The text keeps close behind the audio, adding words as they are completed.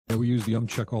Yeah, we use the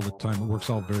Umcheck all the time. It works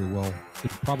out very well.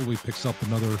 It probably picks up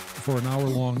another, for an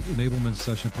hour-long enablement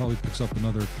session, it probably picks up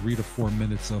another 3 to 4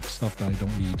 minutes of stuff that I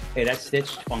don't need. Hey, that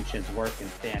stitch function's working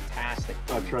fantastic.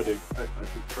 I tried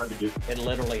to get. It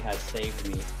literally has saved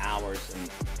me hours and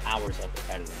hours of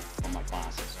editing from my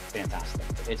classes. Fantastic.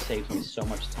 It saves me so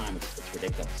much time. It's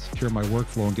ridiculous. Share my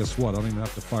workflow, and guess what? I don't even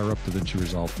have to fire up DaVinci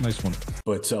Resolve. Nice one.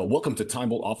 But welcome to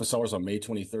TimeBolt Office Hours on May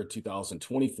 23rd,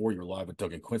 2024. You're live with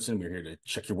Doug and Quincy. We're here to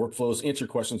check your workflows, answer your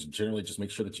questions, and generally just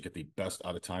make sure that you get the best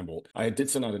out of TimeBolt. I did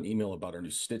send out an email about our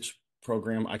new Stitch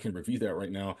program. I can review that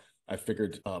right now. I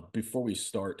figured before we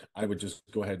start, I would just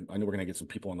go ahead. I know we're going to get some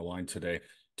people on the line today.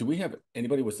 Do we have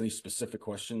anybody with any specific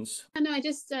questions? No, I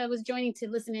just was joining to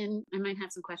listen in. I might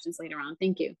have some questions later on.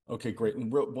 Thank you. Okay, great.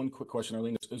 And one quick question,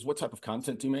 Arlene, is what type of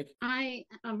content do you make? I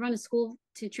run a school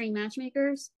to train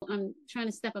matchmakers. I'm trying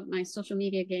to step up my social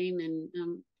media game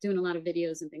and doing a lot of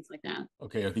videos and things like that.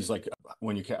 Okay, are these like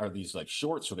are these like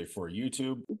shorts? Are they for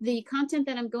YouTube? The content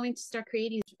that I'm going to start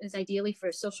creating is ideally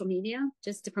for social media,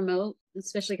 just to promote,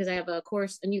 especially because I have a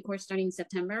new course starting in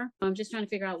September. I'm just trying to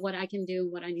figure out what I can do,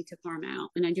 what I need to farm out,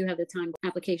 and I do have the time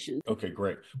application. Okay,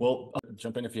 great. Well,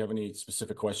 jump in if you have any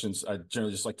specific questions. I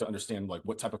generally just like to understand like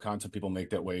what type of content people make.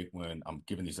 That way, when I'm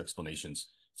giving these explanations,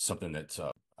 something that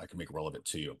I can make relevant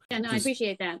to you. Yeah, no, I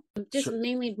appreciate that. Just Sure.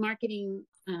 Mainly marketing.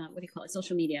 What do you call it?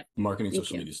 Social media. Marketing,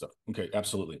 social media stuff. Okay,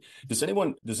 absolutely. Does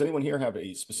anyone here have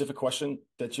a specific question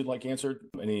that you'd like answered?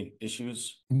 Any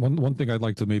issues? One thing I'd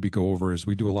like to maybe go over is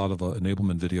we do a lot of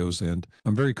enablement videos, and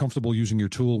I'm very comfortable using your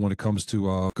tool when it comes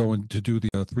to going to do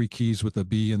the 3 keys with the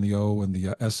B and the O and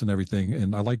the S and everything.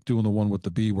 And I like doing the one with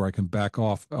the B where I can back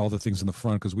off all the things in the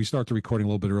front, because we start the recording a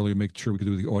little bit earlier, make sure we can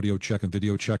do the audio check and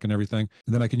video check and everything.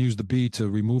 And then I can use the B to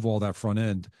remove all that front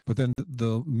end. But then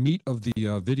the meat of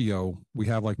the video, we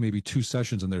have like maybe 2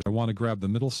 sessions in there. I want to grab the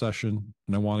middle session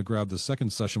and I want to grab the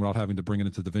second session without having to bring it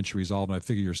into DaVinci Resolve. And I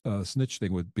figure your stitch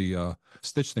thing would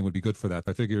be good for that.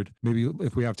 I figured maybe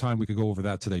if we have time, we could go over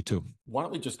that today too. Why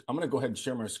don't we I'm going to go ahead and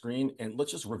share my screen and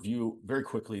let's just review very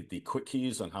quickly the quick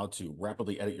keys on how to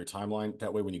rapidly edit your timeline.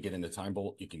 That way, when you get into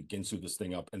TimeBolt, you can Ginsu this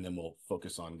thing up and then we'll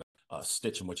focus on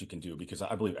Stitch and what you can do, because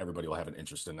I believe everybody will have an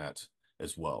interest in that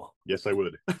as well. Yes, I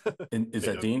would. And is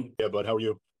that Dean? Yeah, bud. How are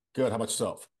you? Good. How about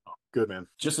yourself? Good, man.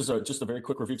 Just a very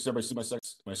quick review. Does everybody see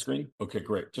my screen? Okay,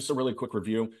 great. Just a really quick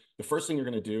review. The first thing you're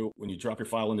going to do when you drop your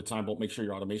file into TimeBolt, make sure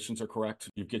your automations are correct.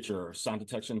 You get your sound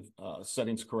detection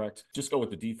settings correct. Just go with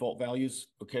the default values,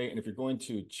 okay? And if you're going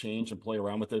to change and play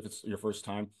around with it, if it's your first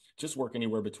time, just work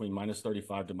anywhere between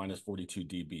 -35 to -42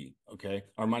 dB, okay?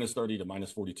 Or -30 to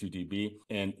 -42 dB,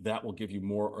 and that will give you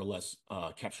more or less,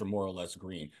 capture more or less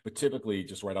green. But typically,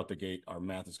 just right out the gate, our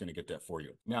math is going to get that for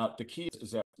you. Now, the key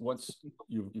is that once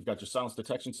you've got your sound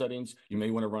detection settings, you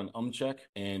may want to run Umcheck,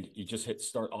 and you just hit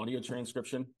start audio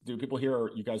transcription. Do people here,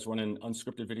 are you guys running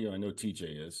unscripted video? I know TJ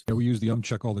is. Yeah, we use the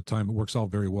Umcheck all the time. It works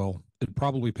out very well. It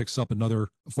probably picks up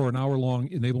for an hour-long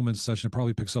enablement session, it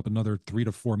probably picks up another 3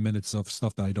 to 4 minutes of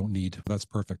stuff that I don't need. That's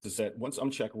perfect. Is that once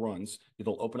Umcheck runs,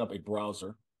 it'll open up a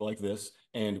browser like this,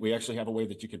 and we actually have a way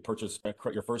that you could purchase.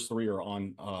 Your first 3 are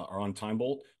on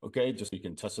TimeBolt, okay? Just so you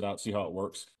can test it out, see how it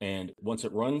works. And once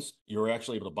it runs, you're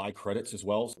actually able to buy credits as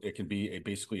well. It can be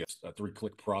basically a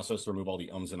 3-click process to remove all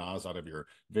the ums and ahs out of your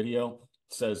video.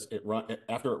 It says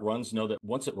after it runs, know that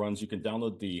once it runs, you can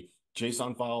download the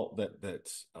JSON file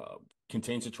that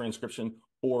contains the transcription,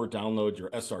 or download your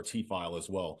SRT file as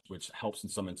well, which helps in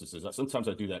some instances. Sometimes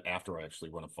I do that after I actually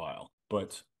run a file.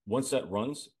 But once that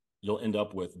runs, you'll end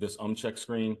up with this Umcheck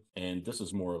screen. And this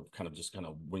is more of kind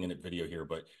of winging it video here,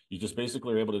 but you just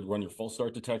basically are able to run your false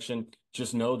start detection.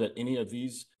 Just know that any of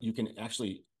these, you can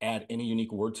actually add any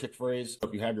unique word tick phrase.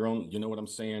 If you have your own, you know what I'm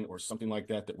saying, or something like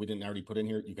that we didn't already put in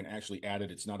here, you can actually add it.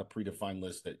 It's not a predefined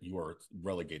list that you are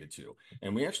relegated to.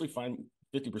 And we actually find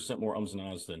 50% more ums and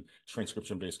ahs than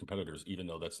transcription-based competitors, even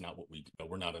though that's not what we do.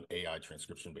 We're not an AI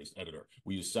transcription-based editor.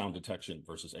 We use sound detection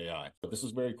versus AI. But this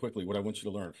is very quickly, what I want you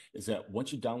to learn is that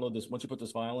once you download this, once you put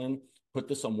this file in, put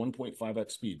this on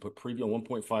 1.5x speed, put preview on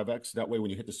 1.5x. That way,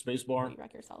 when you hit the space bar, you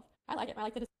wreck yourself. I like it. I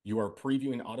like that. You are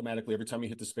previewing automatically every time you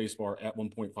hit the space bar at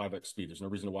 1.5x speed. There's no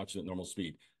reason to watch it at normal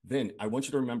speed. Then I want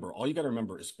you to remember, all you got to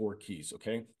remember is 4 keys,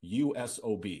 okay?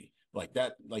 USOB. Like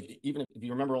that, like even if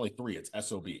you remember only 3, it's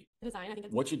SOB. Design, I think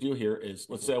it's what you do here is,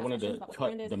 let's say I wanted to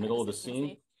cut the middle of the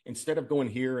scene. instead of going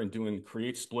here and doing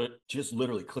create split, just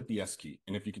literally click the S key.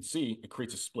 And if you can see, it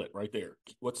creates a split right there.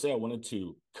 Let's say I wanted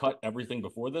to cut everything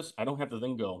before this. I don't have to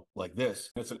then go like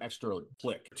this. That's an extra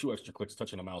click, 2 extra clicks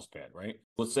touching a mouse pad, right?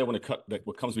 Let's say I want to cut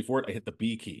what comes before it, I hit the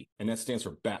B key, and that stands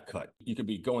for back cut. You could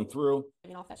be going through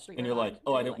Off that street and you're like,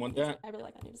 oh, I didn't want that. I really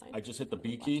like that new design. I just hit the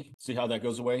B key. See how that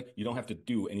goes away? You don't have to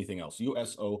do anything else.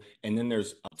 USO, and then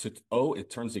there's to O, it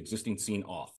turns the existing scene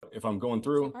off. If I'm going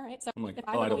through, All right, so I'm like, if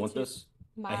oh, I don't go want into this.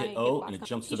 I hit O and it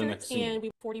jumps to the next scene. And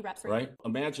we 40 reps right?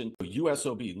 Imagine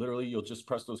USOB, literally you'll just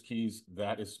press those keys.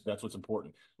 That's what's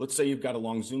important. Let's say you've got a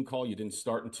long Zoom call. You didn't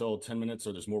start until 10 minutes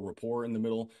or there's more rapport in the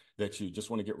middle that you just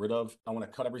want to get rid of. I want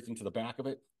to cut everything to the back of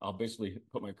it. I'll basically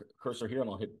put my cursor here and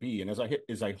I'll hit B. And as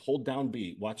I hold down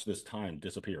B, watch this time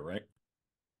disappear, right?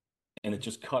 And it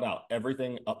just cut out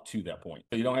everything up to that point.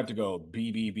 So you don't have to go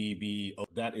B, B, B, B. Oh,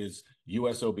 that is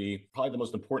USOB, probably the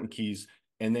most important keys.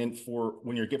 And then for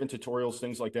when you're given tutorials,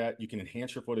 things like that, you can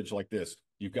enhance your footage like this.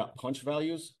 You've got punch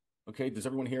values. Okay, does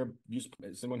anyone here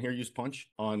use punch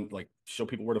on, like, show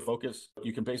people where to focus?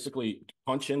 You can basically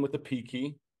punch in with the P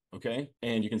key, okay?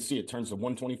 And you can see it turns to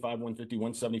 125, 150,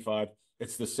 175.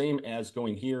 It's the same as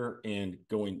going here and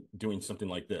doing something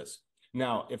like this.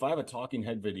 Now, if I have a talking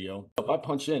head video, if I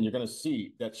punch in, you're going to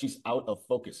see that she's out of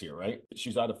focus here, right?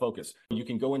 She's out of focus. You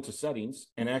can go into settings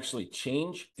and actually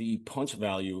change the punch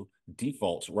value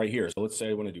defaults right here. So let's say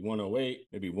I want to do 108,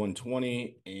 maybe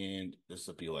 120, and this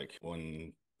will be like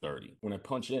 130. When I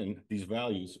punch in, these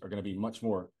values are going to be much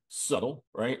more subtle,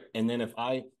 right? And then if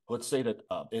let's say that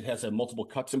it has multiple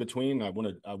cuts in between,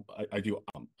 I do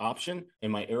option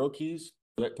and my arrow keys.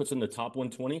 That puts in the top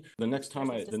 120. The next time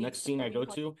the next scene I go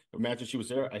to, imagine she was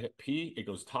there, I hit P, it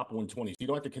goes top 120. So you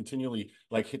don't have to continually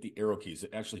hit the arrow keys.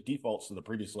 It actually defaults to the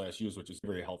previous last use, which is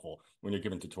very helpful when you're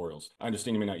given tutorials. I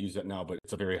understand you may not use that now, but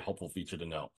it's a very helpful feature to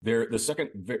know. The second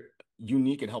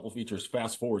unique and helpful feature is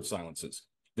fast forward silences.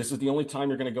 This is the only time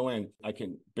you're going to go in. I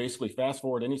can basically fast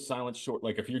forward any silence short.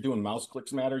 Like if you're doing mouse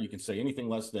clicks matter, you can say anything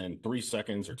less than 3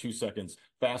 seconds or 2 seconds,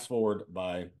 fast forward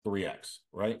by 3x,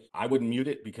 right? I wouldn't mute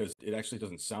it because it actually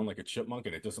doesn't sound like a chipmunk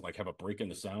and it doesn't have a break in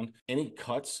the sound. Any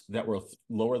cuts that were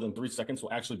lower than 3 seconds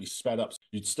will actually be sped up.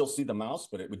 You'd still see the mouse,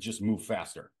 but it would just move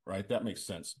faster, right? That makes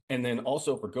sense. And then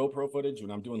also for GoPro footage,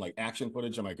 when I'm doing action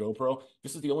footage on my GoPro,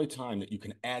 this is the only time that you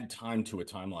can add time to a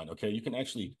timeline, okay? You can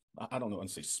actually, I don't know, I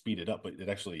wouldn't say speed it up, but it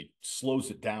actually slows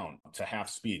it down to half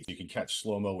speed. You can catch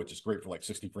slow-mo, which is great for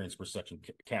 60 frames per second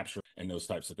capture and those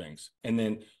types of things. And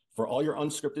then for all your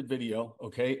unscripted video,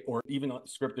 okay, or even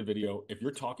scripted video, if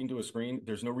you're talking to a screen,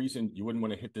 there's no reason you wouldn't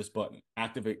want to hit this button,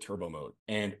 activate turbo mode.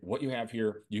 And what you have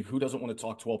here, who doesn't want to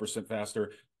talk 12%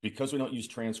 faster? Because we don't use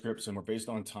transcripts and we're based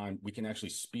on time, we can actually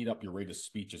speed up your rate of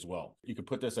speech as well. You can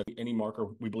put this at any marker.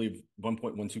 We believe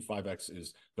 1.125x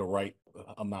is the right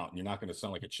amount. And you're not going to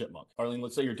sound like a chipmunk. Arlene,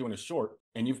 let's say you're doing a short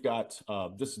and you've got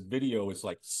this video is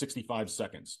 65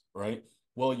 seconds, right?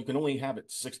 Well, you can only have it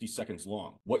 60 seconds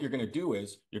long. What you're going to do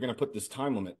is you're going to put this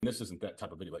time limit. And this isn't that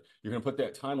type of video, but you're going to put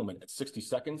that time limit at 60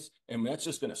 seconds. And that's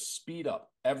just going to speed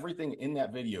up everything in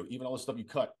that video, even all the stuff you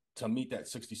cut, to meet that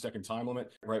 60-second time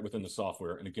limit right within the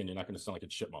software. And again, you're not going to sound like a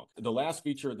chipmunk. The last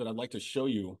feature that I'd like to show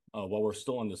you while we're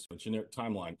still on this generic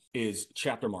timeline is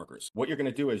chapter markers. What you're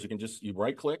going to do is you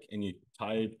right click and you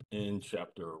type in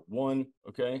chapter 1,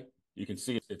 okay? You can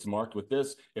see it's marked with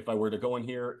this. If I were to go in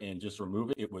here and just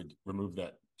remove it, it would remove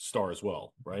that star as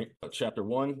well, right? Chapter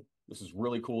 1, this is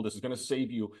really cool. This is going to save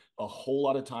you a whole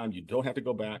lot of time. You don't have to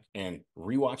go back and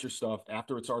rewatch your stuff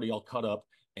after it's already all cut up,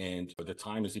 and the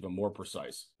time is even more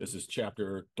precise. This is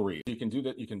chapter 3. You can do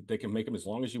that. They can make them as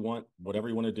long as you want, whatever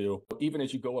you want to do. Even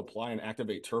as you go apply and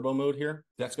activate turbo mode here,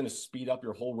 that's going to speed up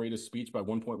your whole rate of speech by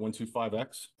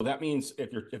 1.125x. So that means if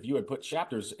you had put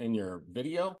chapters in your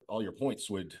video, all your points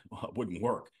wouldn't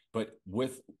work. But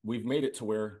we've made it to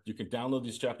where you can download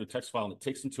this chapter text file and it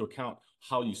takes into account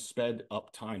how you sped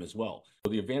up time as well.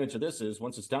 So the advantage of this is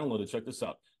once it's downloaded, check this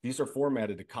out. These are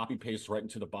formatted to copy paste right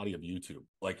into the body of YouTube.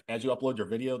 Like as you upload your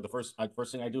video, the first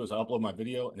thing I do is I upload my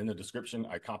video, and in the description,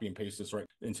 I copy and paste this right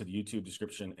into the YouTube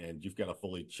description, and you've got a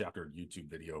fully chaptered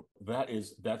YouTube video.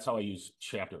 That's how I use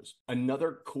chapters.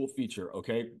 Another cool feature,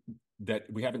 okay, that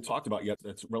we haven't talked about yet,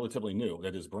 that's relatively new,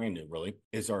 that is brand new really,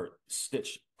 is our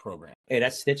Stitch program. Hey,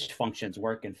 that stitched function's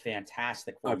working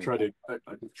fantastic for me. I've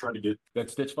tried to get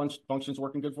that Stitch function's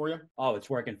working good for you. Oh,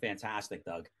 it's working fantastic,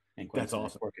 Doug. And that's awesome.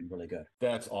 It's working really good.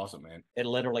 That's awesome, man. It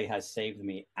literally has saved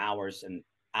me hours and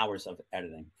hours of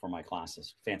editing for my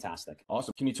classes. Fantastic.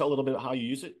 Awesome. Can you tell a little bit about how you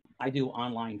use it? I do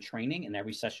online training and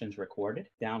every session is recorded.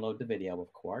 Download the video,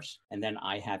 of course. And then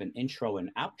I have an intro and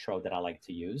outro that I like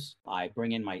to use. I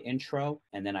bring in my intro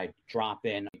and then I drop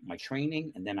in my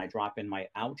training and then I drop in my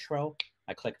outro.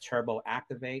 I click turbo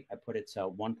activate. I put it to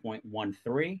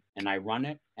 1.13 and I run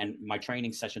it. And my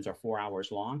training sessions are 4 hours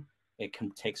long. It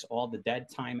takes all the dead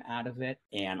time out of it.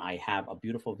 And I have a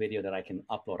beautiful video that I can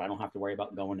upload. I don't have to worry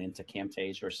about going into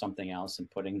Camtasia or something else and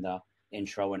putting the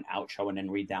intro and outro and then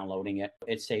re-downloading it.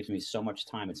 It saves me so much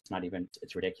time. It's not even,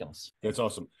 it's ridiculous. That's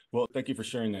awesome. Well, thank you for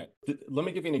sharing that. Let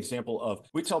me give you an example of,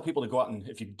 we tell people to go out and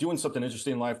if you're doing something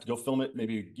interesting in life, to go film it.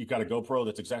 Maybe you've got a GoPro.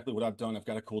 That's exactly what I've done. I've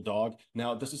got a cool dog.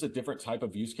 Now, this is a different type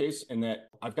of use case in that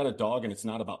I've got a dog and it's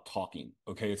not about talking.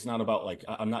 Okay. It's not about like,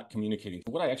 I'm not communicating.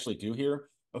 What I actually do here,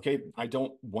 okay, I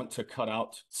don't want to cut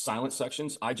out silent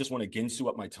sections. I just want to Ginsu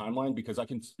up my timeline because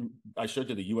I showed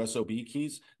you the USOB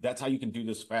keys. That's how you can do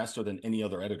this faster than any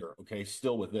other editor, okay?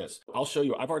 Still with this. I'll show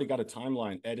you, I've already got a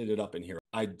timeline edited up in here.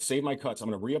 I save my cuts. I'm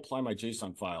going to reapply my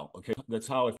JSON file, okay? That's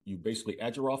how if you basically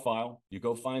add your raw file, you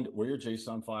go find where your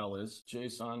JSON file is,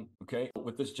 JSON, okay?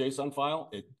 With this JSON file,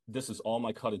 this is all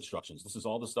my cut instructions. This is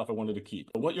all the stuff I wanted to keep.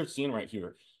 But what you're seeing right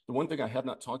here, the one thing I have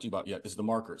not talked to you about yet is the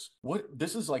markers.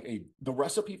 This is like the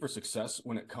recipe for success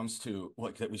when it comes to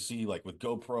like that we see like with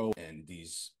GoPro and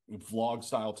these vlog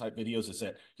style type videos is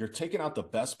that you're taking out the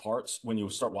best parts when you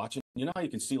start watching. You know how you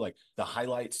can see like the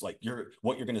highlights, like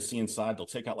what you're going to see inside. They'll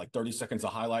take out like 30 seconds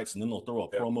of highlights and then they'll throw a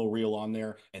promo reel on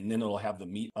there and then it'll have the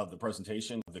meat of the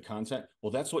presentation of the content.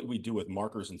 Well, that's what we do with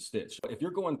markers and stitch. If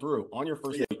you're going through on your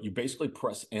first, you basically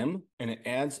press M and it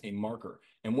adds a marker.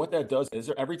 And what that does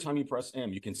is every time you press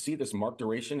M, you can see this mark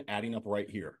duration adding up right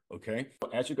here, okay?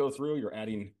 As you go through, you're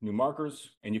adding new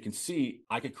markers and you can see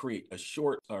I could create a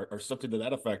short or something to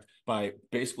that effect by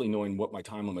basically knowing what my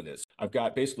time limit is. I've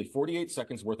got basically 48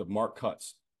 seconds worth of mark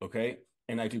cuts, okay?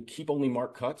 And I do keep only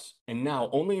mark cuts. And now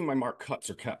only my mark cuts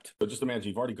are kept. So just imagine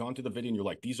you've already gone through the video and you're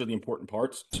like, these are the important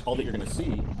parts. All that you're gonna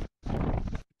see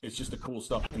is just the cool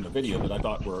stuff in the video that I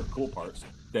thought were cool parts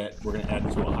that we're going to add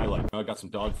into a highlight. I got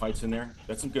some dog fights in there.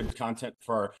 That's some good content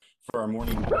for our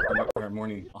morning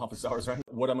office hours, right?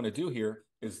 What I'm going to do here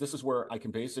is this is where I can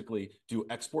basically do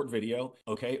export video,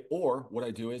 okay? Or what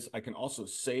I do is I can also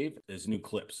save as new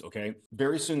clips, okay?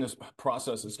 Very soon this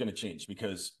process is going to change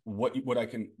because what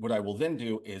I will then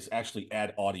do is actually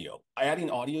add audio. Adding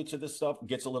audio to this stuff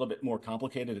gets a little bit more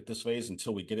complicated at this phase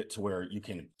until we get it to where you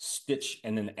can stitch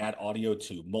and then add audio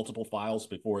to multiple files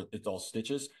before it all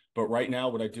stitches. But right now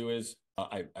what I do is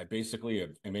I basically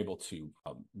am able to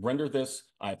render this.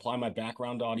 I apply my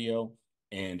background audio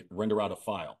and render out a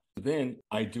file. Then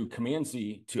I do Command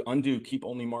Z to undo keep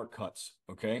only mark cuts,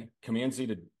 okay? Command Z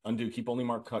to undo keep only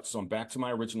mark cuts. So I'm back to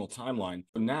my original timeline.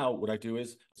 But now what I do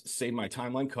is save my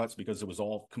timeline cuts because it was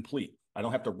all complete. I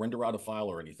don't have to render out a file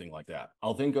or anything like that.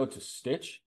 I'll then go to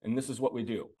Stitch. And this is what we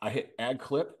do. I hit add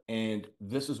clip and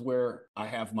this is where I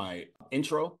have my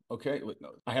intro, okay?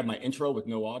 I have my intro with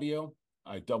no audio.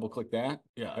 I double click that.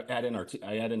 Yeah, I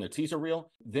add in a teaser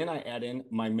reel. Then I add in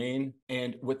my main.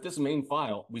 And with this main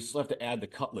file, we still have to add the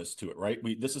cut list to it, right?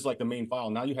 This is like the main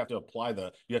file. Now you have to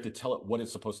you have to tell it what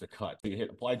it's supposed to cut. So you hit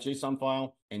apply JSON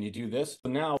file and you do this.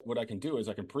 So now what I can do is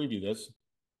I can preview this.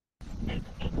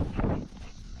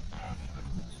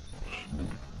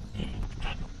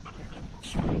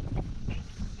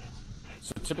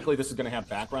 So typically this is going to have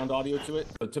background audio to it.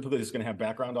 I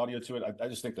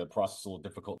just think the process is a little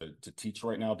difficult to teach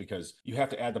right now because you have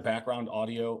to add the background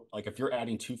audio. Like if you're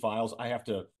adding two files, I have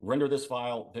to render this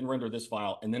file, then render this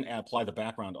file, and then apply the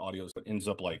background audio. So it ends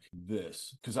up like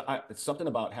this. Because it's something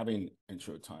about having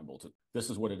intro TimeBolt. This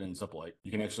is what it ends up like.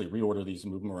 You can actually reorder these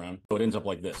and move them around. So it ends up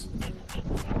like this.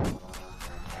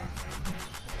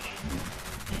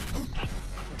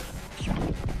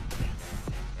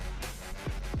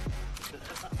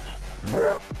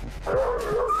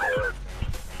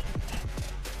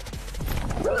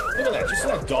 Look at that, just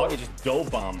that dog, it just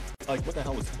dove bomb. Like, what the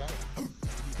hell was that?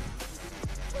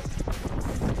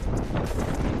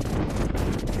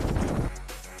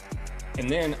 And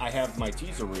then I have my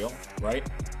teaser reel, right?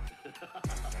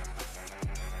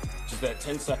 Just that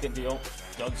 10-second deal,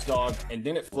 Doug's dog, and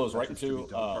then it flows right into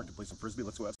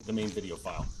the main video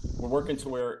file. We're working to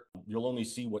where you'll only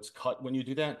see what's cut when you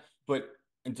do that, but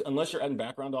unless you're adding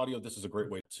background audio, this is a great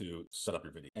way to set up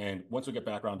your video. And once we get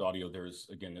background audio,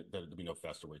 there'll be no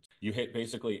faster way. You hit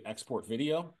basically export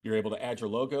video. You're able to add your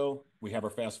logo. We have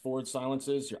our fast forward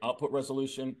silences, your output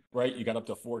resolution, right? You got up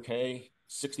to 4K,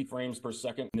 60 frames per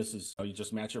second. This is, you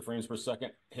just match your frames per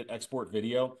second, hit export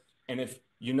video. And if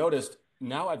you noticed,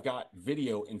 now I've got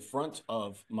video in front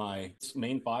of my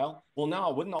main file. Well,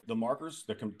 now wouldn't all the markers,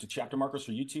 the chapter markers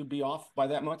for YouTube be off by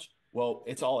that much? Well,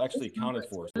 it's all actually accounted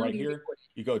for. Right here,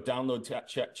 you go download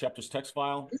chapters text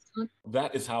file.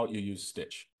 That is how you use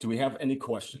Stitch. Do we have any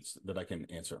questions that I can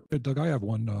answer? Doug, I have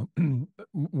one.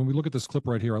 When we look at this clip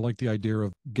right here, I like the idea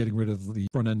of getting rid of the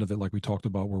front end of it, like we talked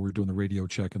about, where we're doing the radio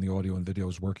check and the audio and video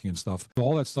is working and stuff.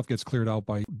 All that stuff gets cleared out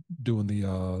by doing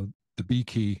the B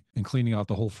key and cleaning out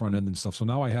the whole front end and stuff. So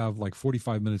now I have like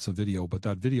 45 minutes of video, but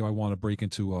that video I want to break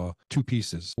into 2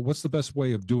 pieces. What's the best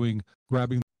way of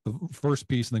grabbing the first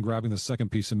piece and then grabbing the second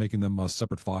piece and making them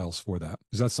separate files for that?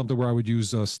 Is that something where I would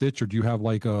use Stitch, or do you have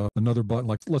like another button?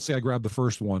 Like, let's say I grab the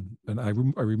first one and I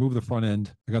remove the front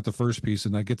end. I got the first piece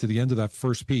and I get to the end of that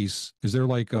first piece. Is there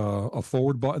like a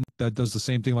forward button that does the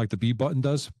same thing like the B button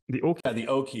does? The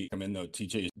O key. Come in though,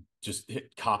 TJ. Just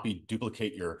hit copy,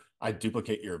 I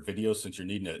duplicate your video since you're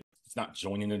needing it. It's not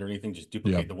joining it or anything. Just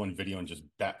duplicate the one video and just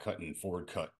back cut and forward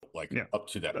cut up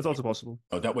to that. That's also possible.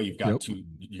 So that way you've got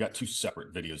two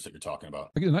separate videos that you're talking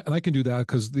about. And I can do that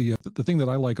because the thing that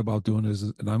I like about doing is,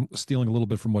 and I'm stealing a little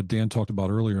bit from what Dan talked about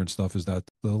earlier and stuff, is that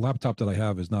the laptop that I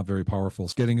have is not very powerful.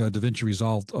 Getting a DaVinci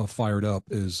Resolve fired up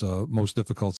is most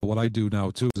difficult. So what I do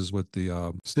now too is with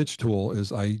the Stitch tool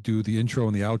is I do the intro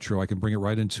and the outro. I can bring it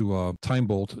right into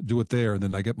TimeBolt, do it there, and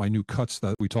then I get my new cuts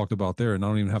that we talked about there, and I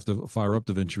don't even have to fire up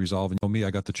DaVinci Resolve. And me, I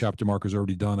got the chapter markers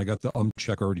already done. I got the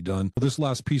Umcheck already done. This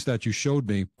last piece that you showed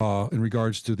me in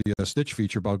regards to the Stitch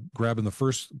feature about grabbing the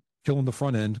first, killing the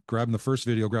front end, grabbing the first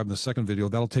video, grabbing the second video,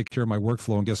 that'll take care of my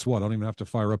workflow. And guess what? I don't even have to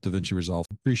fire up DaVinci Resolve.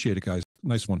 Appreciate it, guys.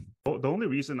 Nice one. The only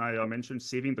reason I mentioned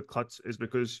saving the cuts is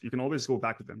because you can always go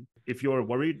back to them. If you're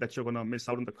worried that you're going to miss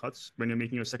out on the cuts when you're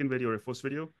making your second video or your first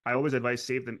video, I always advise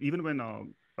save them. Even when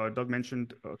Doug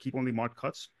mentioned keep only marked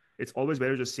cuts, it's always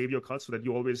better to save your cuts so that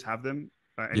you always have them.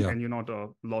 And you're not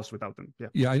lost without them.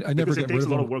 I never get rid of them. It takes a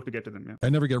lot of work to get to them. I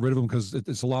never get rid of them because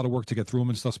it's a lot of work to get through them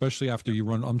and stuff, especially after you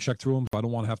run Umcheck through them. I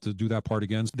don't want to have to do that part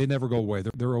again. They never go away.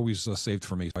 They're always saved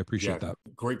for me. I appreciate that.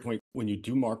 Great point. When you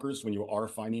do markers, when you are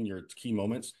finding your key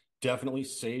moments, definitely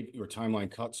save your timeline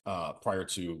cuts prior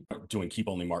to doing keep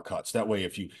only mark cuts. That way,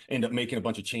 if you end up making a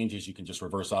bunch of changes, you can just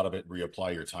reverse out of it,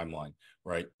 reapply your timeline,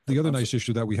 right? The other nice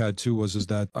issue that we had too is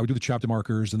that I would do the chapter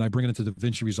markers and I bring it into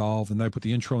DaVinci Resolve and then I put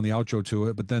the intro and the outro to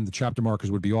it, but then the chapter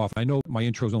markers would be off. I know my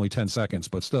intro is only 10 seconds,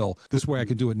 but still, this way I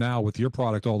can do it now with your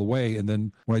product all the way. And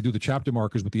then when I do the chapter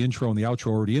markers with the intro and the outro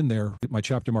already in there, my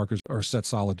chapter markers are set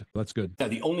solid. That's good. Yeah,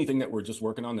 the only thing that we're just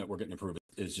working on that we're getting improved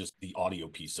is just the audio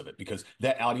piece of it, because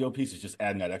that audio piece is just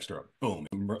adding that extra boom.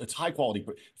 It's high quality,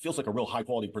 but it feels like a real high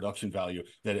quality production value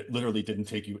that it literally didn't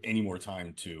take you any more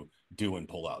time to do and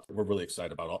pull out. We're really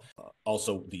excited about it.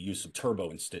 Also, the use of Turbo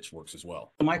and Stitch works as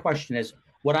well. My question is,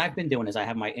 what I've been doing is I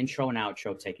have my intro and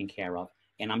outro taken care of,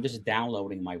 and I'm just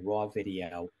downloading my raw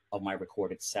video of my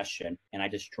recorded session, and I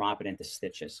just drop it into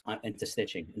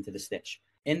the Stitch.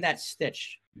 In that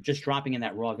Stitch, just dropping in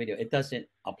that raw video, it doesn't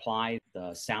apply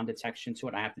the sound detection to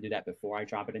it. I have to do that before I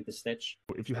drop it into Stitch.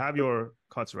 If you have your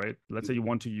cuts, right? Let's say you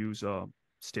want to use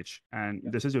Stitch, and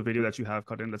this is your video that you have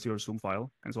cut in. That's your Zoom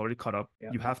file, and it's already cut up.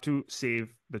 You have to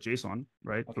save the JSON,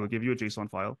 right? It'll give you a JSON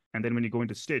file, and then when you go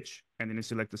into Stitch and then you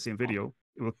select the same video,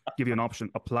 it will give you an option,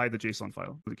 apply the JSON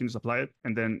file. You can just apply it,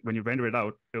 and then when you render it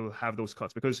out, it will have those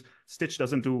cuts, because Stitch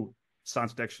doesn't do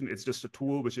sound detection. It's just a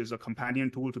tool, which is a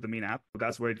companion tool to the main app.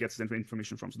 That's where it gets the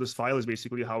information from. So this file is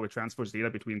basically how it transfers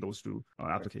data between those two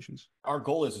applications. Our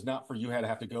goal is not for you to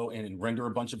have to go in and render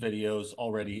a bunch of videos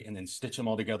already and then stitch them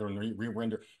all together and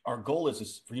re-render. Our goal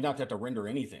is for you not to have to render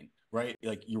anything, right?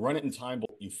 Like you run it in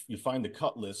TimeBolt, you find the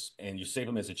cut lists and you save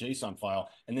them as a JSON file,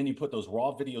 and then you put those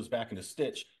raw videos back into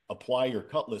Stitch, apply your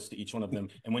cut list to each one of them.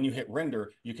 And when you hit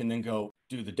render, you can then go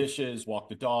do the dishes, walk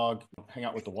the dog, hang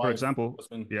out with the wife.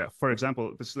 For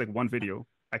example, this is like one video.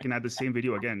 I can add the same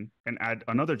video again and add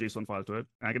another JSON file to it.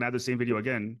 And I can add the same video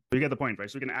again. You get the point,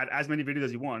 right? So you can add as many videos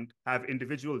as you want, have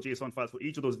individual JSON files for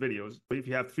each of those videos. But if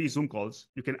you have 3 Zoom calls,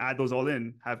 you can add those all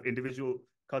in, have individual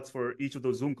cuts for each of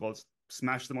those Zoom calls,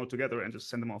 smash them all together and just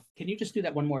send them off. Can you just do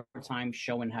that one more time,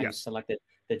 showing how you selected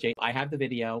the JSON? I have the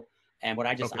video. And what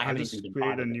I just, I'll just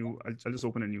create a new, I'll just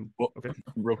open a new. Well, okay.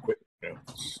 Real quick. Yeah.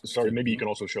 Sorry, maybe you can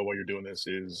also show while you're doing this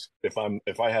is if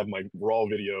I have my raw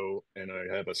video and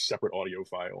I have a separate audio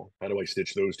file, how do I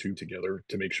stitch those two together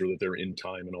to make sure that they're in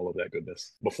time and all of that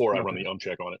goodness before I run the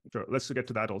Umcheck on it? Sure. Let's get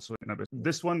to that also in a bit.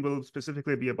 This one will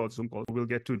specifically be about Zoom calls. We'll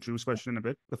get to Drew's question in a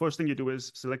bit. The first thing you do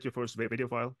is select your first video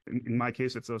file. In my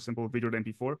case, it's a simple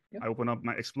video.mp4. I open up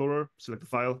my Explorer, select the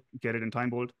file, get it in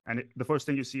TimeBolt. And the first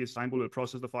thing you see is TimeBolt will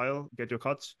process the file, get your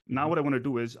cuts. Now what I want to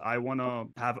do is I want to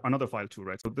have another file too,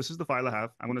 right? So this is the file I have.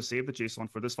 I'm going to to save the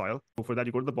JSON for this file. So for that,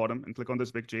 you go to the bottom and click on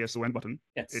this big JSON button.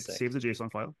 That's It sick. saves the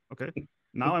JSON file. Okay.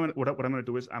 Now what I'm going to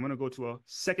do is I'm going to go to a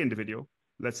second video.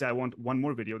 Let's say I want one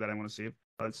more video that I want to save.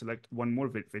 I'll select one more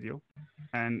video,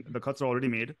 and the cuts are already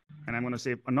made. And I'm going to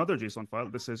save another JSON file.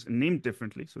 This is named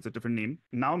differently, so it's a different name.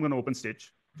 Now I'm going to open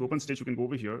Stitch. To open Stitch, you can go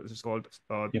over here. This is called,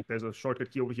 there's a shortcut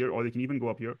key over here, or you can even go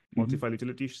up here, multi-file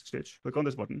utility Stitch. Click on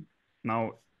this button.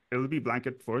 Now, it'll be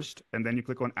blanket first, and then you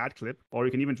click on add clip, or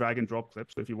you can even drag and drop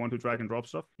clips. So if you want to drag and drop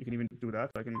stuff, you can even do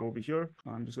that. I can go over here.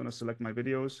 I'm just going to select my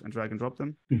videos and drag and drop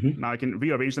them. Now I can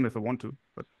rearrange them if I want to,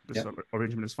 but this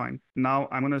arrangement is fine. Now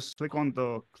I'm going to click on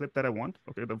the clip that I want,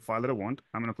 okay, the file that I want.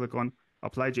 I'm going to click on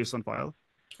apply JSON file,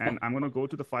 and I'm going to go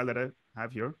to the file that I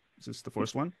have here. This is the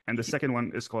first one. And the second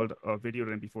one is called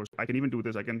video.mp4. I can even do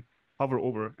this. I can hover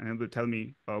over, and it will tell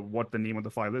me what the name of the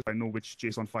file is. I know which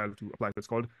JSON file to apply. It's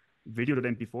called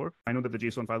video.mp4. I know that the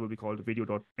JSON file will be called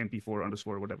video.mp4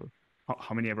 underscore whatever,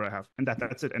 how many ever I have. And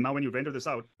that's it. And now when you render this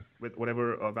out with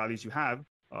whatever values you have,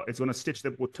 it's going to stitch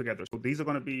them both together. So these are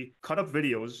going to be cut up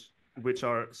videos which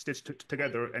are stitched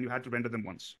together, and you had to render them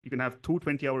once. You can have two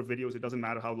 20-hour videos. It doesn't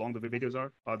matter how long the videos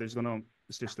are. They're just going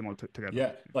to stitch them all together.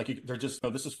 Yeah, like they're just,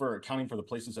 this is for accounting for the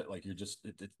places that like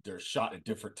they're shot at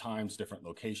different times, different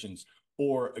locations.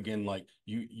 Or again, like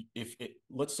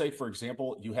let's say, for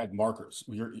example, you had markers.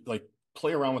 You're like,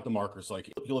 play around with the markers.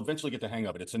 Like you'll eventually get the hang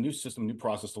of it. It's a new system, new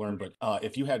process to learn. But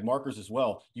if you had markers as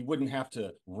well, you wouldn't have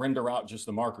to render out just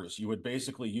the markers. You would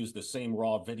basically use the same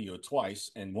raw video twice.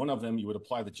 And one of them, you would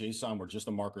apply the JSON where just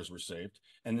the markers were saved.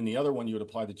 And then the other one, you would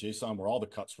apply the JSON where all the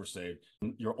cuts were saved.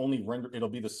 You're only it'll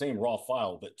be the same raw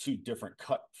file, but two different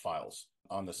cut files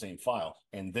on the same file,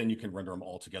 and then you can render them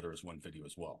all together as one video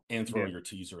as well, and throw your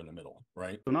teaser in the middle,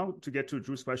 right? So now to get to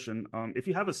Drew's question, if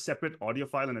you have a separate audio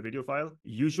file and a video file,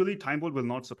 usually TimeBolt will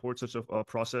not support such a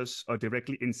process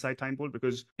directly inside TimeBolt,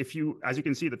 because as you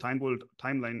can see, the TimeBolt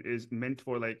timeline is meant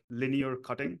for like linear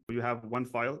cutting. You have one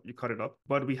file, you cut it up,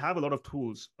 but we have a lot of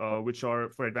tools which are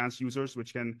for advanced users,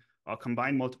 which can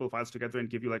combine multiple files together and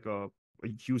give you like a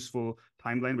useful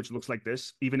timeline, which looks like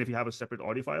this, even if you have a separate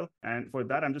audio file. And for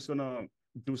that, I'm just gonna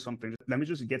do something. Let me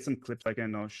just get some clips. I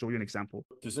can show you an example.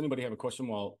 Does anybody have a question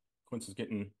while Quince is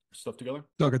getting stuff together?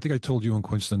 Doug, I think I told you and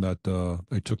Quinston that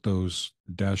I took those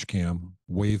dash cam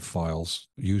wave files,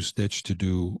 used Stitch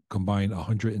to combine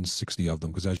 160 of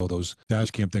them, because as you know, those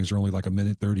dash cam things are only like a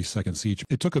minute, 30 seconds each.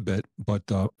 It took a bit, but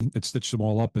it stitched them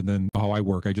all up. And then how I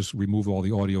work, I just remove all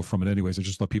the audio from it anyways. I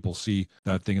just let people see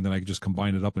that thing, and then I just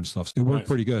combine it up and stuff. It worked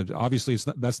pretty good. Obviously,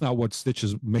 that's not what Stitch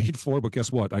is made for, but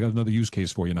guess what? I got another use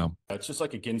case for you now. It's just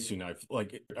like a Ginsu knife,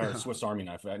 like our Swiss Army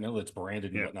knife. I know it's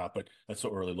branded and whatnot, but that's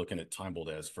what we're really looking at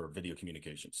TimeBolt as for video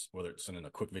communications, whether it's sending a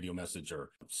quick video message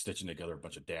or stitching together a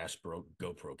bunch of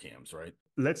GoPro cams, right?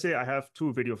 Let's say I have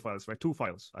two video files, right? Two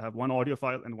files. I have one audio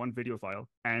file and one video file.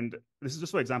 And this is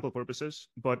just for example purposes,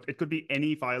 but it could be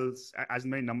any files, as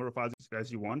many number of files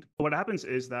as you want. But what happens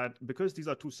is that because these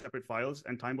are two separate files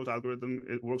and TimeBolt algorithm,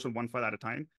 it works on one file at a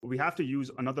time, we have to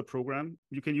use another program.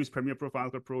 You can use Premiere Pro,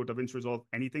 Final Cut Pro, DaVinci Resolve,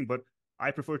 anything, but I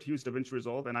prefer to use DaVinci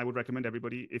Resolve, and I would recommend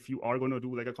everybody, if you are going to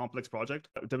do like a complex project,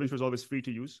 DaVinci Resolve is free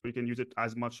to use. So you can use it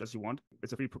as much as you want.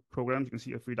 It's a free program. You can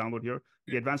see a free download here.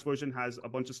 The advanced version has a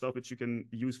bunch of stuff which you can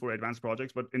use for advanced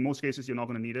projects, but in most cases, you're not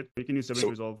going to need it. You can use DaVinci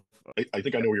Resolve. I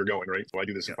think I know where you're going, right? So I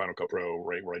do this in Final Cut Pro,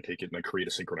 right, where I take it and I create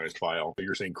a synchronized file. So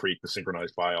you're saying create the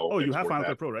synchronized file. Oh, you have Final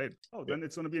Cut Pro, right? Oh, then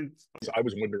it's going to be in... I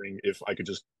was wondering if I could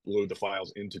just load the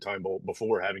files into TimeBolt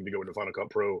before having to go into Final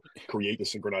Cut Pro, create the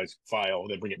synchronized file,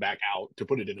 and then bring it back out to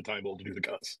put it into TimeBolt to do the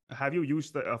cuts. Have you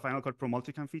used the Final Cut Pro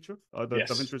multicam feature? The Yes.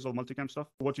 DaVinci Resolve multicam stuff?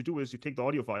 What you do is you take the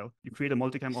audio file, you create a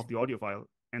multicam of the audio file,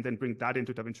 and then bring that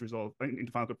into DaVinci Resolve, into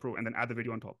Final Cut Pro, and then add the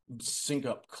video on top. Sync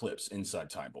up clips inside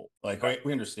TimeBolt. Like,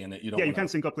 we understand that you don't. Yeah, you can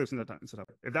sync up clips in the time.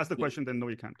 If that's the question, then no,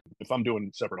 you can't. If I'm doing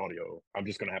separate audio, I'm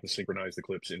just going to have to synchronize the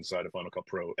clips inside of Final Cut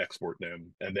Pro, export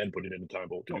them, and then put it into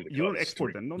TimeBolt to do the cuts. You don't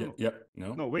export them. No. Yep.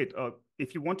 No. No, wait.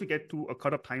 If you want to get to a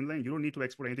cut up timeline, you don't need to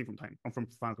export anything from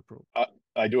Final Cut Pro.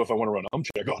 I do if I want to run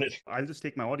Umcheck on it. I'll just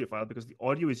take my audio file, because the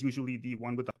audio is usually the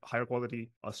one with the higher quality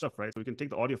stuff, right? So you can take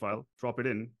the audio file, drop it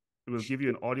in. It will give you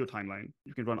an audio timeline.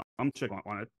 You can run Umcheck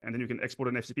on it, and then you can export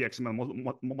an FCP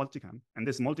XML multicam. And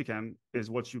this multicam is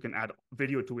what you can add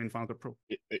video to in Final Cut Pro.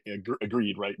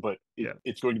 Agreed, right? But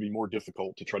it's going to be more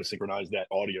difficult to try to synchronize that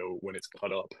audio when it's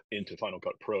cut up into Final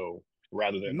Cut Pro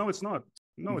rather than... No, it's not.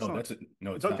 No, it's not. It's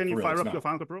Doug, not. can you For real, fire it's up not. your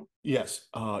Final Cut Pro? Yes.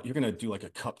 You're going to do like a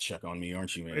cup check on me,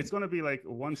 aren't you, man? It's going to be like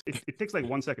it takes like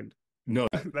 1 second. No.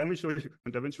 Let me show you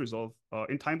DaVinci Resolve.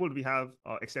 In TimeBolt, we have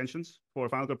extensions for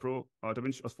Final Cut Pro,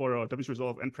 DaVinci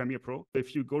Resolve, and Premiere Pro.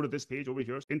 If you go to this page over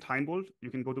here, in TimeBolt, you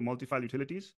can go to Multi-File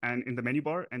Utilities, and in the menu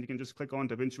bar, and you can just click on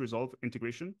DaVinci Resolve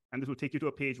Integration, and this will take you to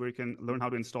a page where you can learn how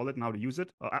to install it and how to use it.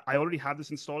 I already have this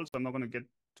installed, so I'm not going to get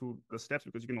to the steps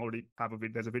because you can already have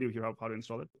there's a video here of how to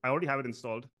install it. I already have it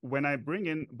installed. When I bring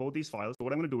in both these files, so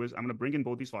what I'm going to do is I'm going to bring in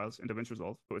both these files in DaVinci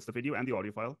Resolve. So it's the video and the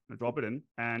audio file. I'm going to drop it in,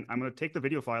 and I'm going to take the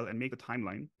video file and make the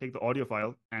timeline, take the audio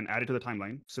file and add it to the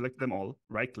timeline, select them all,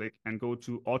 right click, and go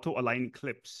to auto align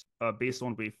clips based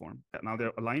on waveform. Now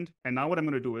they're aligned. And now what I'm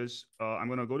going to do is I'm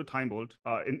going to go to TimeBolt.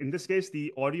 In this case,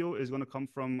 the audio is going to come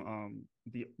from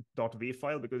the .wav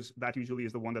file because that usually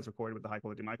is the one that's recorded with the high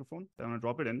quality microphone. I'm going to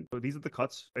drop it in. So these are the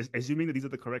cuts. Assuming that these are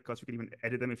the correct cuts, you can even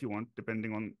edit them if you want,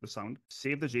 depending on the sound.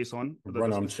 Save the JSON.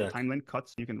 Run Umcheck. Timeline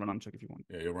cuts. You can run Umcheck if you want.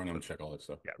 Yeah, you'll run Umcheck, all that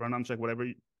stuff. Yeah, run Umcheck, whatever.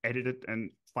 Edit it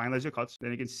and finalize your cuts.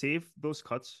 Then you can save those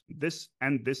cuts. This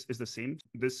and this is the same.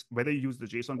 This, whether you use the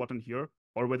JSON button here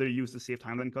or whether you use the save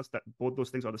timeline cuts, that both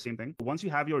those things are the same thing. Once you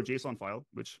have your JSON file,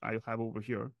 which I have over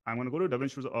here, I'm going to go to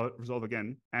DaVinci Resolve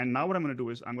again. And now what I'm going to do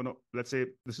is I'm going to, let's say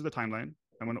this is the timeline.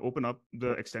 I'm going to open up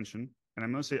the extension and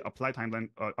I'm going to say apply timeline,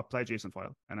 apply JSON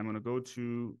file. And I'm going to go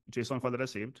to JSON file that I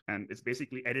saved. And it's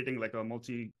basically editing like a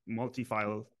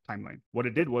multi-file timeline. What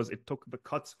it did was it took the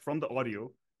cuts from the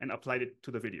audio and applied it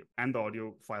to the video and the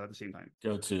audio file at the same time.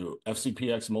 Go to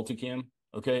FCPX Multicam.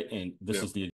 Okay, and this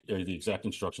is the exact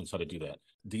instructions how to do that.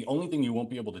 The only thing you won't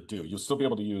be able to do, you'll still be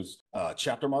able to use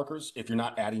chapter markers if you're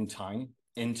not adding time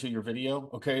into your video.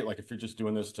 Okay, like if you're just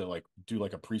doing this to like do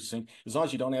like a pre-sync, as long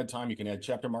as you don't add time, you can add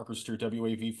chapter markers to your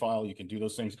WAV file. You can do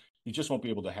those things. You just won't be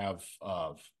able to have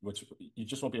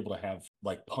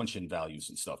like punch-in values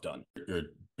and stuff done. You're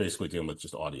basically dealing with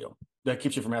just audio. That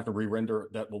keeps you from having to re-render.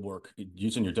 That will work.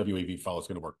 Using your WAV file is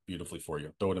going to work beautifully for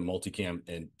you. Throw it in multicam,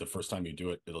 and the first time you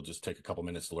do it, it'll just take a couple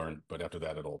minutes to learn. But after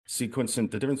that, it'll sequence. And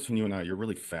the difference between you and I, you're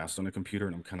really fast on a computer,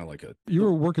 and I'm kind of like a. You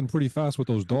were working pretty fast with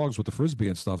those dogs with the frisbee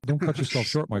and stuff. Don't cut yourself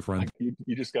short, my friend.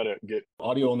 You just got to get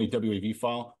audio only WAV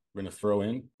file. We're going to throw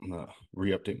in, I'm going to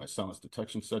re-update my silence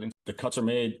detection settings. The cuts are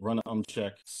made, run an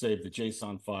Umcheck, save the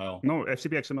JSON file. No,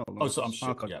 FCP XML. No, so I'm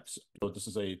sure. Yeah. So this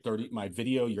is a 30, my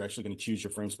video, you're actually going to choose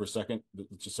your frames per second.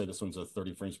 Let's just say this one's a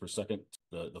 30 frames per second,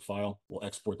 the file. We'll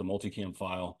export the multicam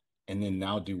file and then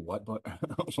now do what? But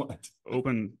what?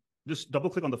 Open. Just double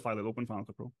click on the file. It'll open Final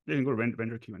Cut Pro. You can go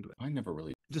render queue into it. I never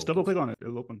really. Just double click on it.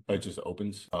 It'll open. It just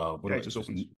opens. It just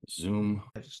opens. Zoom.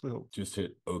 Just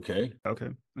hit OK. Okay,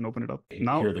 and open it up.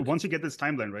 Now, once you get this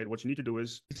timeline right, what you need to do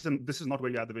is this is not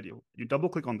where you add the video. You double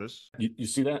click on this. You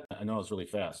see that? I know it's really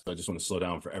fast. I just want to slow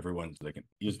down for everyone so they can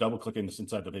use double clicking this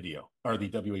inside the video or the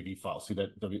WAV file. See that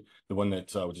the one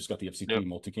that we just got the FCP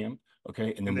multicam.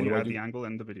 Okay, and then you add the angle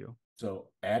and the video. So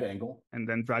add angle. And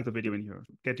then drag the video in here.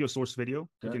 Get your source video.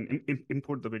 Okay. You can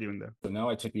import the video in there. So now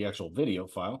I take the actual video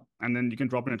file. And then you can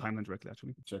drop it in a timeline directly,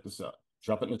 actually. Check this out.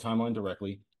 Drop it in the timeline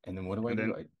directly. And then what do I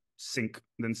do? Sync.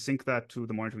 Then sync that to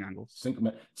the monitoring angle.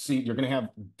 See, you're going to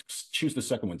choose the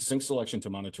second one. Sync selection to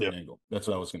monitoring angle. That's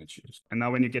what I was going to choose. And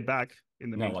now when you get back in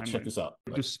the now check this out.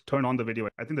 Just turn on the video.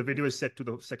 I think the video is set to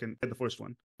the first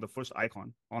one, the first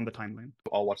icon on the timeline.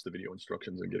 I'll watch the video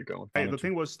instructions and get it going. The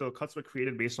thing was the cuts were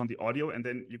created based on the audio, and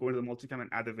then you go into the multicam and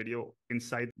add the video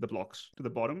inside the blocks to the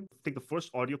bottom. Take the first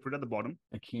audio, put it at the bottom.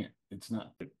 I can't. It's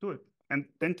not. Do it. And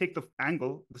then take the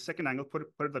angle, the second angle, put it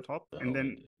at the top, and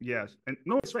then and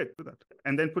no, it's right, do that.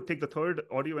 And then take the third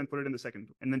audio and put it in the second,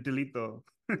 and then delete the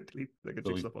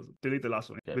delete the last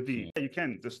one. Yeah, with you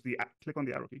can just click on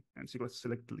the arrow key and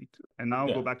select delete, and now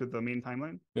go back to the main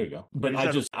timeline. There you go. But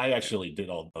I actually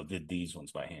did these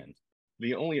ones by hand.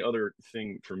 The only other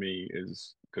thing for me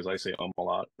is because I say a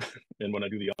lot, and when I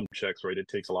do the checks, right, it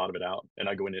takes a lot of it out, and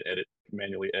I go in and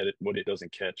manually edit what it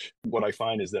doesn't catch. What I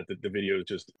find is that the video is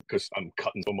just, because I'm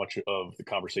cutting so much of the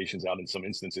conversations out in some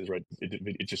instances, right,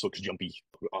 it just looks jumpy.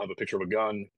 I'll have a picture of a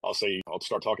gun. I'll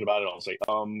start talking about it. I'll say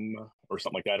or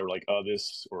something like that, or like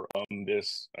this, or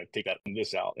this. I take that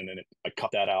this out, and then I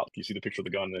cut that out. You see the picture of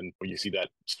the gun, then when you see that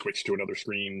switch to another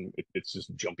screen, it's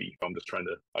just jumpy. I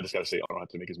just gotta say, I don't have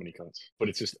to make as many cuts. But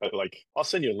it's just like, I'll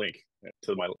send you a link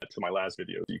to my last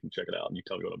video so you can check it out and you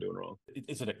tell me what I'm doing wrong.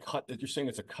 Is it a cut that you're saying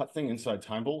it's a cut thing inside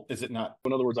TimeBolt? Is it not?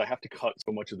 In other words, I have to cut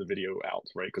so much of the video out,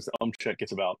 right? Because the Umcheck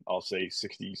gets about, I'll say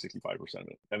 65% of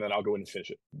it, and then I'll go in and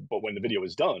finish it. But when the video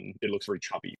is done, it looks very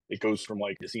choppy. It goes from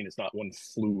like the scene, it's not one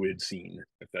fluid scene,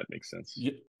 if that makes sense.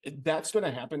 Yeah, that's going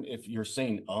to happen if you're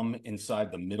saying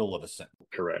inside the middle of a sentence.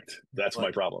 Correct. That's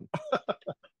my problem.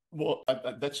 Well,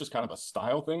 that's just kind of a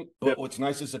style thing. But what's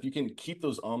nice is if you can keep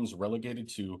those relegated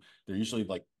to, they're usually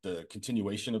like the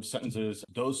continuation of sentences,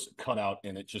 those cut out,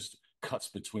 and it just cuts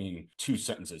between two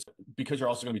sentences. Because you're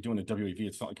also going to be doing a WAV,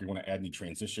 it's not like you're going to add any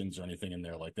transitions or anything in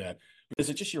there like that. Is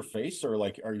it just your face, or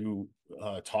like, are you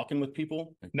talking with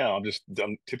people? No,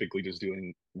 I'm typically just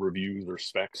doing reviews or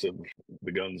specs of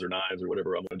the guns or knives or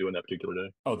whatever I'm going to do in that particular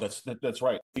day. Oh, that's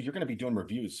right. You're going to be doing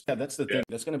reviews. Yeah, that's the thing.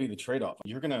 That's going to be the trade-off.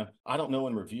 I don't know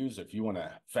in reviews if you want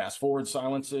to fast forward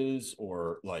silences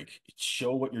or like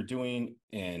show what you're doing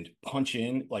and punch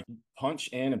in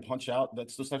and punch out.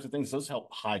 That's those types of things. Those help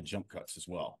hide jump cuts as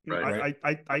well. Right.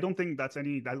 I don't think that's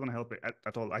going to help it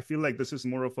at all. I feel like this is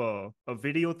more of a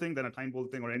video thing than a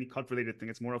TimeBolt thing or any cut related thing.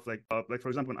 It's more of like for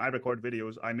example, when I record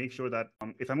videos, I make sure that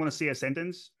if I'm going to say a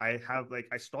sentence, I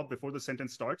stop before the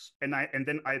sentence starts and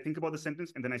then I think about the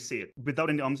sentence and then I say it without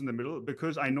any ums in the middle,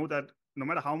 because I know that no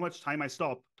matter how much time I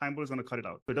stop, TimeBolt is going to cut it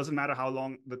out. So it doesn't matter how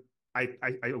long I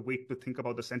wait to think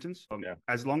about the sentence.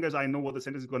 As long as I know what the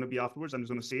sentence is going to be afterwards, I'm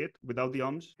just going to say it without the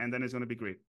ums, and then it's going to be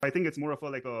great. I think it's more of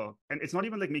and it's not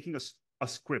even like making a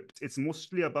script. It's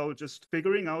mostly about just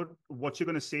figuring out what you're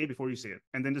going to say before you say it,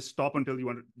 and then just stop until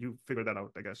you figure that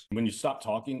out, I guess. When you stop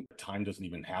talking, time doesn't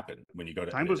even happen when you go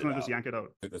to TimeBolt's going to just yank it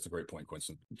out. That's a great point,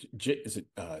 Quincy. Is it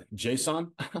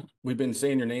JSON? We've been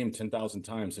saying your name 10,000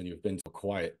 times and you've been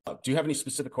quiet. Do you have any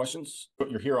specific questions?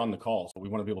 You're here on the call, so we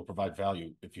want to be able to provide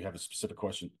value. If you have a specific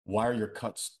question, why are your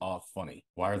cuts off funny?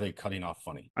 Why are they cutting off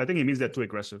funny? I think it means they're too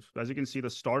aggressive. As you can see, the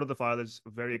start of the file is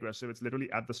very aggressive. It's literally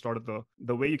at the start of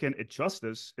the way you can adjust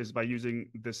this is by using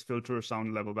this filter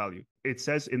sound level value. It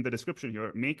says in the description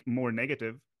here, make more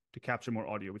negative to capture more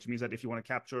audio, which means that if you want to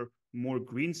capture more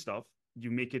green stuff,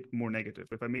 you make it more negative.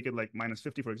 If I make it like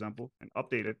 -50, for example, and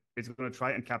update it, it's going to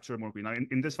try and capture more green. Now,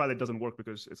 in this file, it doesn't work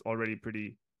because it's already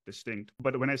pretty distinct.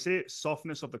 But when I say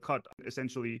softness of the cut,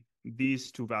 essentially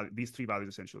these three values,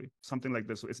 essentially something like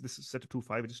this. So this is set to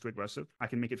 2.5, which is too aggressive. I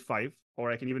can make it 5,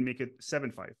 or I can even make it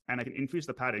 7.5, and I can increase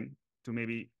the padding to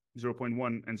maybe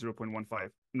 0.1 and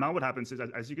 0.15. Now what happens is,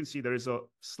 as you can see, there is a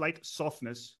slight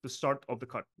softness to start of the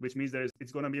cut, which means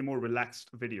it's going to be a more relaxed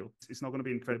video. It's not going to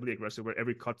be incredibly aggressive where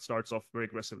every cut starts off very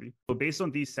aggressively. So based on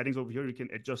these settings over here, you can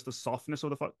adjust the softness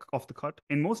of the cut.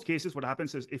 In most cases, what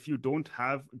happens is if you don't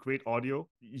have great audio,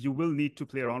 you will need to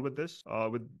play around with this,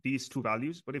 with these two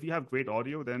values. But if you have great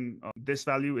audio, then this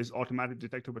value is automatically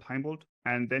detected with TimeBolt.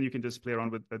 And then you can just play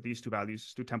around with these two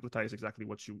values to templatize exactly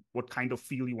what kind of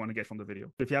feel you want to get from the video.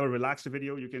 If you have a relaxed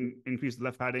video, you can increase the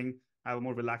left padding, have a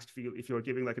more relaxed feel. If you're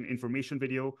giving like an information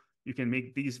video, you can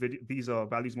make these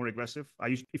values more aggressive.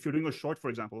 If you're doing a short, for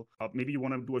example, maybe you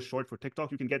want to do a short for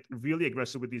TikTok, you can get really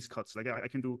aggressive with these cuts. Like I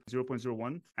can do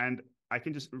 0.01 and I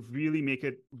can just really make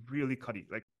it really cutty,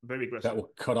 like very aggressive. That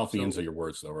will cut off the ends of your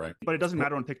words though, right? But it doesn't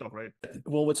matter on TikTok, right?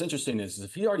 Well, what's interesting is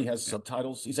if he already has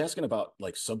subtitles, he's asking about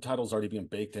like subtitles already being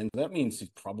baked in. That means he's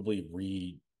probably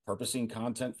repurposing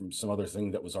content from some other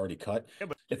thing that was already cut. Yeah,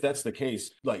 but if that's the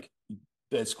case, like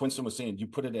as Quincy was saying, you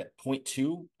put it at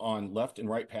 0.2 on left and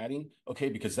right padding. Okay,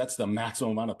 because that's the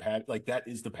maximum amount of pad. Like that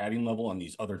is the padding level on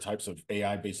these other types of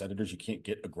AI-based editors. You can't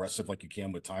get aggressive like you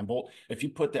can with TimeBolt. If you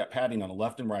put that padding on the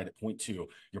left and right at 0.2,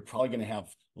 you're probably going to have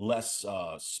less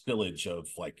spillage of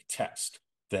like text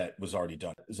that was already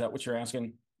done. Is that what you're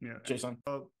asking? Yeah, Jason?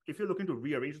 If you're looking to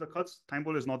rearrange the cuts,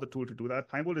 TimeBolt is not the tool to do that.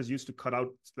 TimeBolt is used to cut out,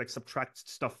 like subtract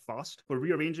stuff fast. For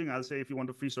rearranging, I'll say if you want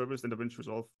a free service, then DaVinci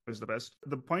Resolve is the best.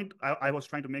 The point I was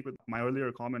trying to make with my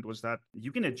earlier comment was that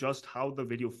you can adjust how the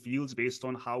video feels based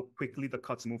on how quickly the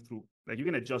cuts move through. Like you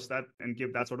can adjust that and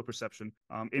give that sort of perception.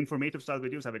 Informative style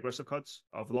videos have aggressive cuts.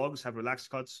 Vlogs have relaxed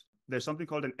cuts. There's something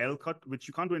called an L cut, which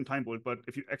you can't do in TimeBolt, but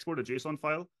if you export a JSON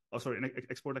file,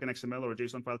 export like an XML or a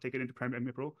JSON file, take it into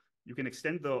Premiere Pro, you can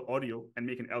extend the audio and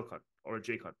make an L cut or a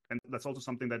J cut. And that's also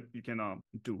something that you can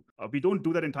do. We don't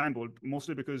do that in TimeBolt,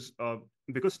 mostly because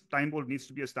TimeBolt needs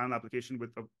to be a standard application with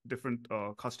a different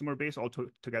customer base all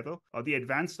together. The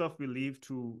advanced stuff we leave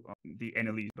to the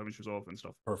NLE, DaVinci Resolve and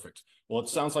stuff. Perfect. Well, it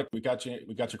sounds like we got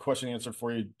your question answered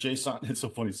for you, Jason. It's so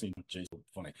funny seeing Jason.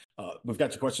 Funny. We've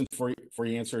got your question for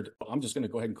you answered. I'm just going to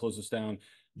go ahead and close this down.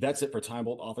 That's it for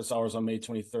TimeBolt office hours on May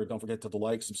 23rd. Don't forget to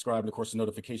like, subscribe, and of course the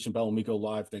notification bell when we go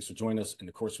live. Thanks for joining us. And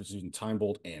of course, we're using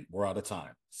TimeBolt, and we're out of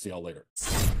time. See y'all later.